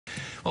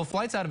Well,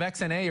 flights out of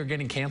XNA are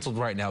getting canceled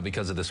right now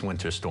because of this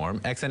winter storm.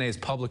 XNA's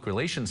public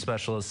relations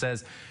specialist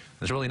says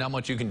there's really not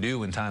much you can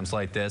do in times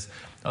like this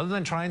other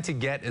than trying to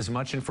get as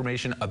much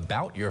information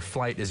about your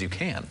flight as you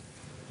can.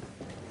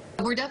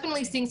 We're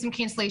definitely seeing some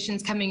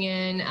cancellations coming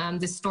in.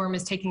 This storm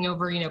is taking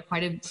over,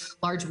 quite a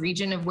large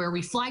region of where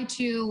we fly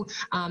to.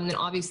 And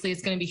obviously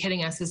it's going to be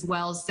hitting us as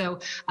well. So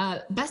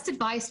best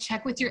advice,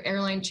 check with your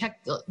airline,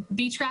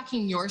 be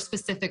tracking your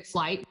specific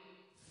flight.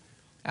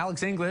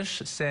 Alex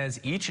English says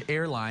each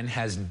airline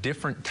has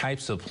different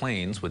types of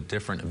planes with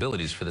different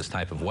abilities for this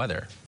type of weather.